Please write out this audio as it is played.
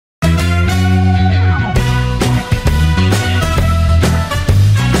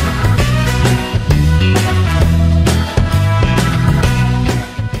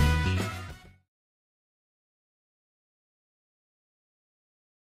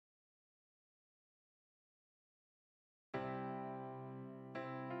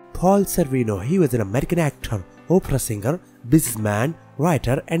Paul Sorvino, he was an American actor, opera singer, businessman,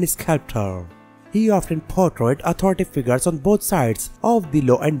 writer and sculptor. He often portrayed authoritative figures on both sides of the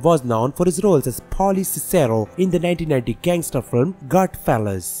law and was known for his roles as Paulie Cicero in the 1990 gangster film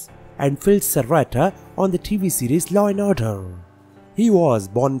Goodfellas and Phil Serrata on the TV series Law & Order. He was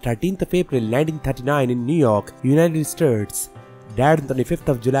born on 13th of April 1939 in New York, United States. Died on 25th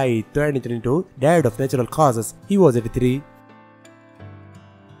of July 2022, died of natural causes. He was 83.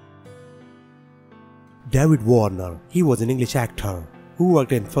 David Warner, he was an English actor who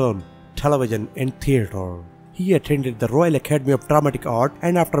worked in film, television and theatre. He attended the Royal Academy of Dramatic Art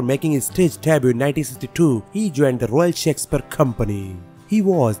and after making his stage debut in 1962, he joined the Royal Shakespeare Company. He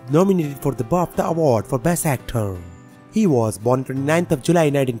was nominated for the BAFTA Award for Best Actor. He was born on 29th of July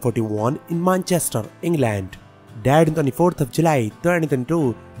 1941 in Manchester, England. Died on 24th of July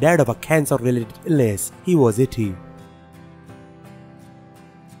 2022, died of a cancer-related illness. He was 80.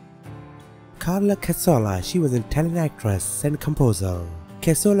 Carla Cassola, she was an Italian actress and composer.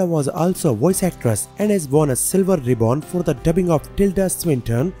 Cassola was also a voice actress and has won a silver ribbon for the dubbing of Tilda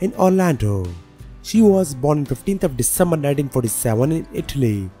Swinton in Orlando. She was born on 15th of December 1947 in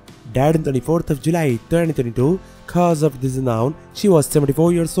Italy. Died on 24th of July 2022. Cause of this renown, she was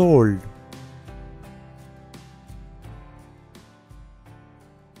 74 years old.